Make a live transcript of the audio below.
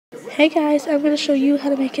Hey guys, I'm going to show you how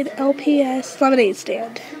to make an LPS lemonade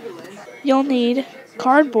stand. You'll need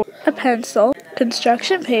cardboard, a pencil,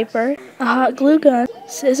 construction paper, a hot glue gun,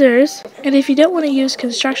 scissors, and if you don't want to use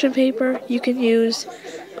construction paper, you can use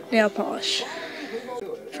nail polish.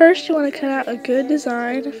 First, you want to cut out a good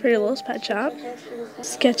design for your little pet shop.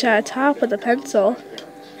 Sketch out a top with a pencil.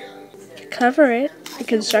 Cover it in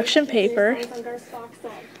construction paper.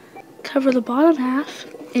 Cover the bottom half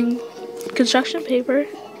in construction paper.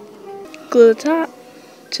 Glue the top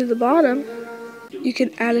to the bottom. You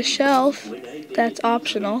can add a shelf, that's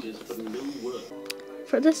optional.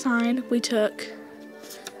 For the sign, we took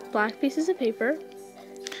black pieces of paper,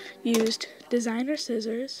 used designer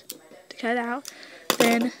scissors to cut out,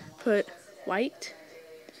 then put white,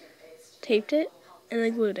 taped it, and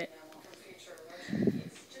then glued it.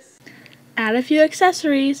 Add a few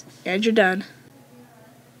accessories, and you're done.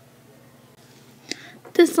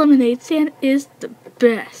 This lemonade stand is the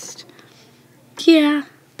best. Yeah,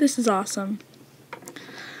 this is awesome.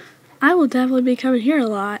 I will definitely be coming here a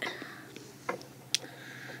lot.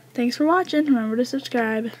 Thanks for watching. Remember to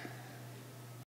subscribe.